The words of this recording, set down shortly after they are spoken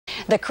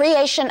the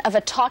creation of a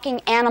talking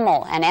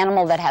animal, an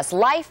animal that has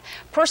life,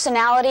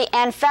 personality,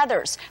 and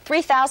feathers,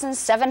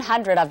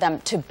 3,700 of them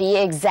to be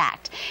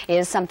exact,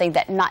 is something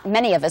that not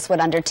many of us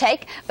would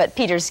undertake, but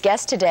Peter's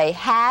guest today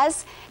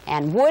has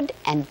and would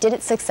and did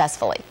it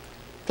successfully.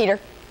 Peter?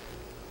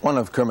 One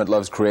of Kermit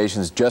Love's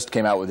creations just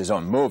came out with his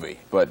own movie,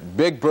 but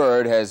Big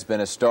Bird has been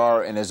a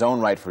star in his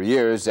own right for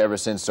years, ever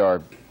since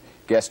our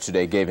guest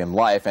today gave him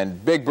life.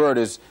 And Big Bird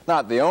is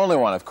not the only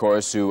one, of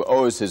course, who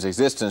owes his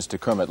existence to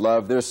Kermit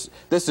Love. This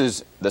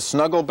is the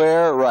Snuggle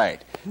Bear,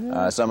 right?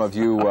 Some of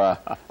you,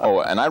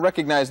 oh, and I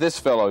recognize this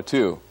fellow,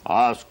 too.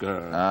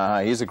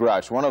 Oscar. He's a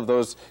grouch, one of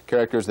those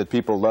characters that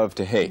people love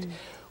to hate.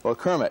 Well,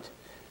 Kermit,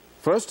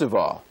 first of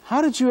all,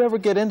 how did you ever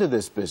get into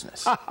this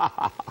business?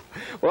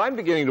 Well, I'm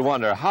beginning to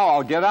wonder how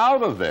I'll get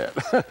out of it.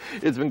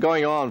 It's been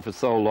going on for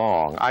so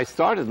long. I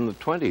started in the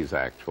 20s,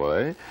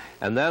 actually,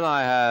 and then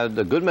I had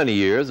a good many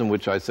years in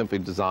which I simply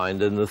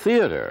designed in the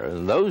theater.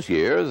 In those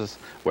years,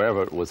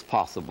 wherever it was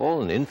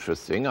possible and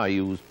interesting, I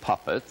used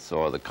puppets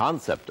or the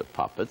concept of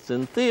puppets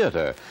in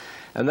theater.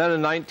 And then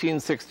in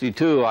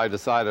 1962, I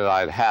decided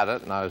I'd had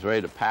it, and I was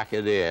ready to pack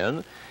it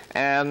in,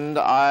 and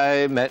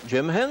I met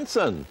Jim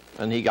Henson,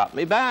 and he got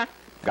me back.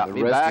 Got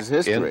me back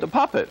into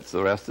puppets.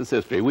 The rest is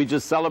history. We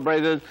just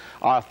celebrated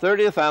our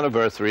 30th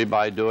anniversary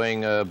by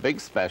doing a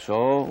big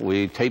special.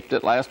 We taped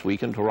it last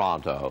week in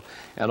Toronto,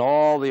 and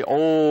all the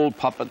old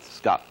puppets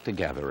got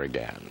together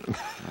again.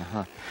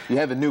 You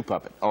have a new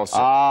puppet also.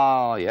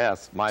 Ah,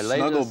 yes. My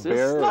latest Snuggle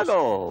Bear. Is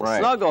Snuggle. Right.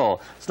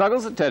 Snuggle.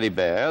 Snuggle's a teddy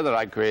bear that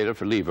I created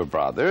for Lever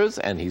Brothers,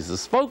 and he's a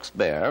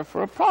spokesbear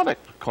for a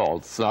product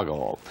called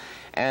Snuggle.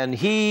 And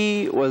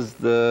he was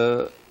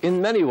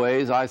in many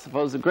ways, I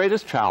suppose, the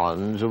greatest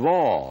challenge of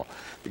all,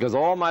 because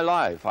all my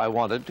life I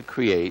wanted to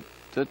create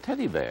a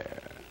teddy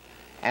bear.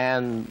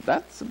 And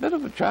that's a bit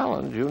of a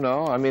challenge, you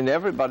know. I mean,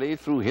 everybody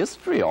through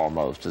history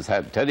almost has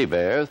had teddy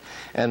bears,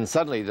 and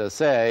suddenly to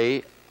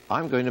say,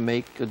 I'm going to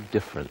make a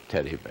different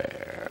teddy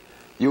bear.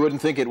 You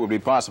wouldn't think it would be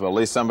possible. At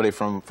least somebody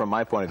from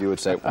my point of view would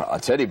say, well, a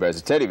teddy bear is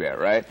a teddy bear,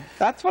 right?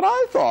 That's what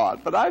I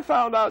thought, but I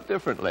found out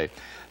differently.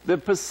 The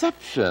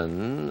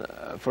perception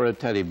for a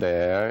teddy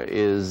bear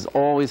is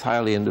always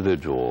highly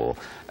individual.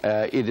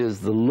 It is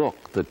the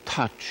look, the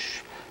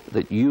touch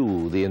that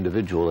you, the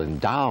individual,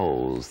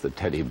 endows the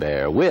teddy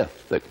bear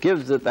with that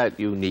gives it that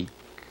unique,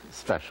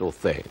 special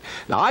thing.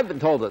 Now, I've been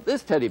told that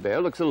this teddy bear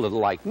looks a little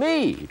like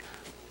me.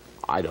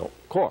 I don't,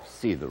 of course,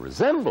 see the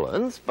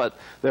resemblance, but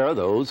there are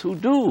those who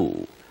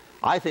do.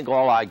 I think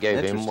all I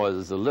gave him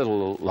was a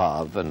little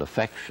love and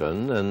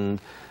affection,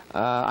 and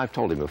I've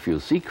told him a few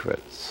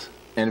secrets.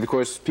 And, of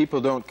course, people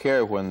don't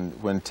care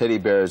when teddy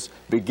bears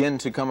begin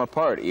to come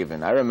apart,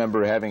 even. I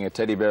remember having a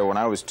teddy bear when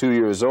I was 2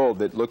 years old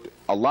that looked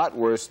a lot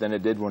worse than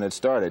it did when it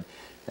started.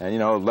 And, you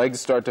know,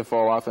 legs start to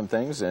fall off and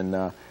things, and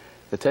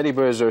the teddy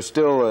bears are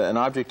still an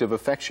object of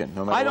affection,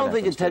 no matter I don't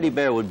think a teddy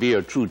bear would be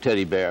a true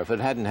teddy bear if it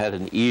hadn't had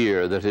an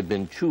ear that had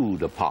been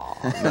chewed upon.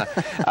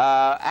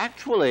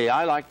 Actually,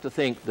 I like to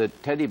think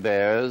that teddy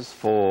bears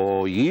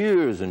for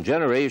years and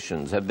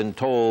generations have been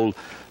told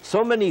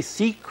so many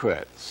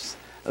secrets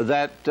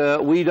that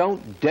we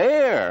don't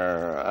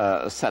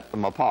dare set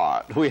them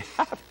apart. We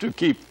have to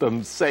keep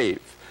them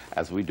safe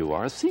as we do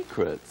our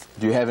secrets.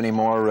 Do you have any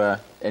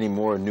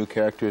more new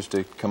characters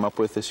to come up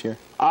with this year?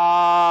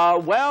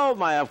 Well,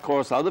 my, of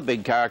course, other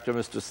big character,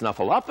 Mr.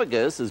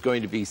 Snuffleupagus, is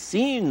going to be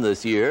seen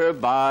this year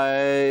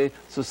by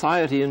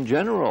society in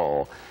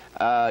general.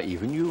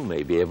 Even you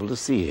may be able to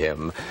see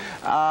him.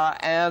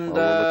 And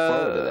we'll look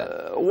forward to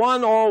that.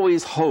 One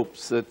always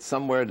hopes that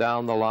somewhere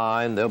down the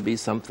line there'll be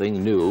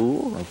something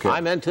new. Okay.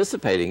 I'm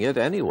anticipating it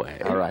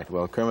anyway. All right.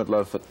 Well, Kermit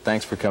Love,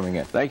 thanks for coming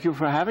in. Thank you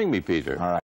for having me, Peter. All right.